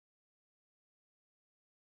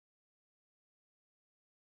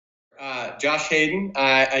Josh Hayden.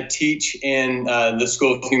 I teach in the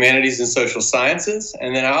School of Humanities and Social Sciences,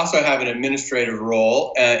 and then I also have an administrative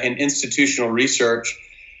role in institutional research.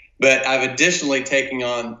 But I've additionally taken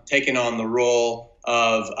on the role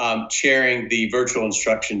of chairing the virtual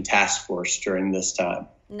instruction task force during this time.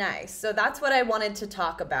 Nice. So that's what I wanted to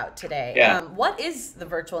talk about today. Yeah. What is the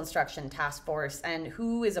virtual instruction task force, and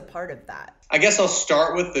who is a part of that? I guess I'll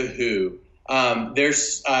start with the who.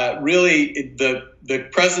 There's really the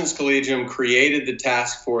President's Collegium created the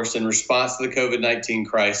task force in response to the COVID-19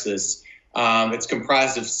 crisis. It's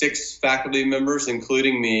comprised of 6 faculty members,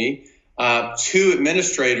 including me. 2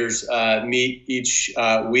 administrators meet each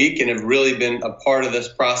week and have really been a part of this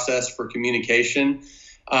process for communication.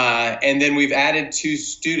 And then we've added 2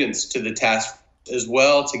 students to the task as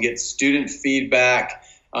well to get student feedback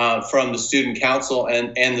from the student council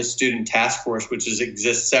and the student task force, which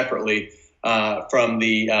exists separately from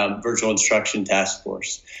the virtual instruction task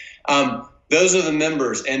force. Those are the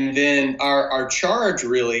members. And then our charge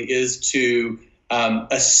really is to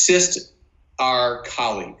assist our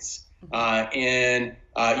colleagues in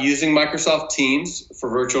using Microsoft Teams for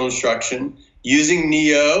virtual instruction, using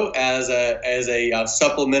Neo as a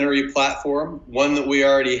supplementary platform, one that we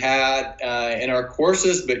already had in our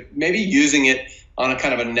courses, but maybe using it on a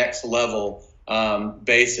kind of a next level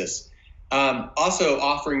basis. Also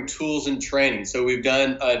offering tools and training. So we've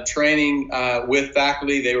done training with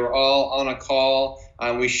faculty. They were all on a call.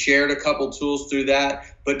 We shared a couple tools through that,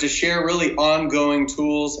 but to share really ongoing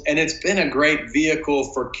tools. And it's been a great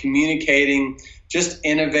vehicle for communicating just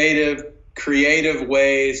innovative, creative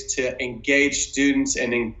ways to engage students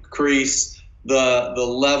and increase the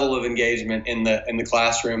level of engagement in the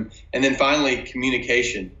classroom. And then finally,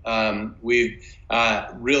 communication. We've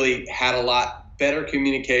really had a lot better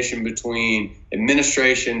communication between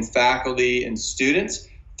administration, faculty, and students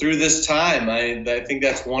through this time. I think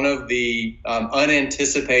that's one of the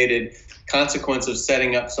unanticipated consequences of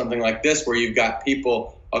setting up something like this, where you've got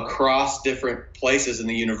people across different places in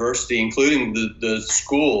the university, including the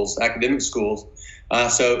schools, academic schools.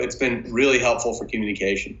 So it's been really helpful for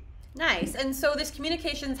communication. Nice. And so this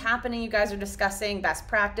communication's happening. You guys are discussing best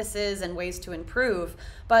practices and ways to improve.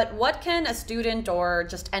 But what can a student or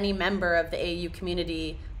just any member of the AAU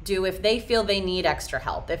community do if they feel they need extra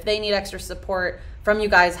help? If they need extra support from you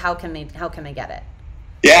guys, how can they get it?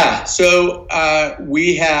 Yeah. So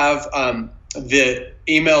we have the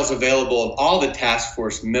emails available of all the task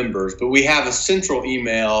force members, but we have a central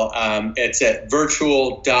email. It's at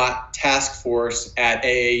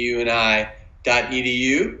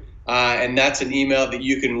virtual.taskforce@aauni.edu. And that's an email that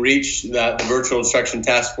you can reach the virtual instruction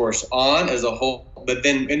task force on as a whole. But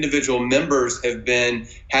then individual members have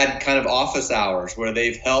had kind of office hours where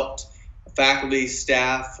they've helped faculty,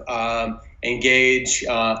 staff engage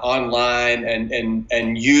online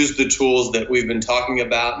and use the tools that we've been talking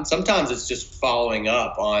about. And sometimes it's just following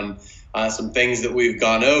up on some things that we've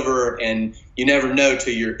gone over, and you never know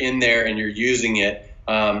till you're in there and you're using it,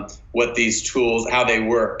 what these tools, how they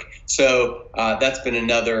work. So that's been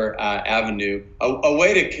another avenue. A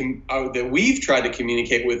way that we've tried to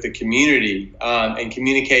communicate with the community and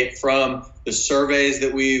communicate from the surveys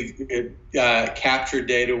that we've captured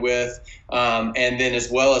data with, and then as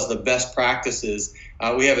well as the best practices.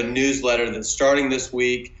 We have a newsletter that's starting this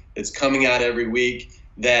week, that's coming out every week,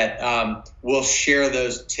 that will share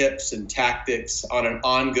those tips and tactics on an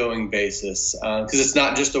ongoing basis, because it's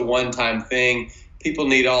not just a one-time thing. People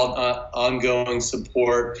need ongoing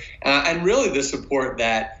support, and really the support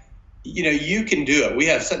that, you can do it. We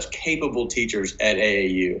have such capable teachers at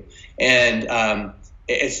AAU, and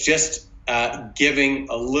it's just giving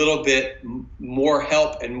a little bit more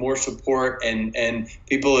help and more support, and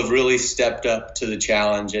people have really stepped up to the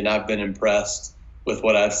challenge, and I've been impressed with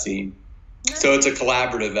what I've seen. Nice. So it's a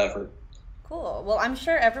collaborative effort. Cool. Well, I'm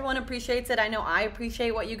sure everyone appreciates it. I know I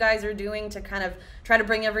appreciate what you guys are doing to kind of try to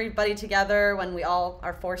bring everybody together when we all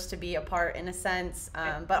are forced to be apart in a sense.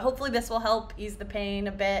 But hopefully this will help ease the pain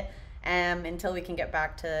a bit until we can get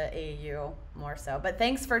back to AAU more so. But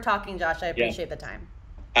thanks for talking, Josh. I appreciate the time.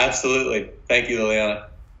 Absolutely. Thank you, Liliana.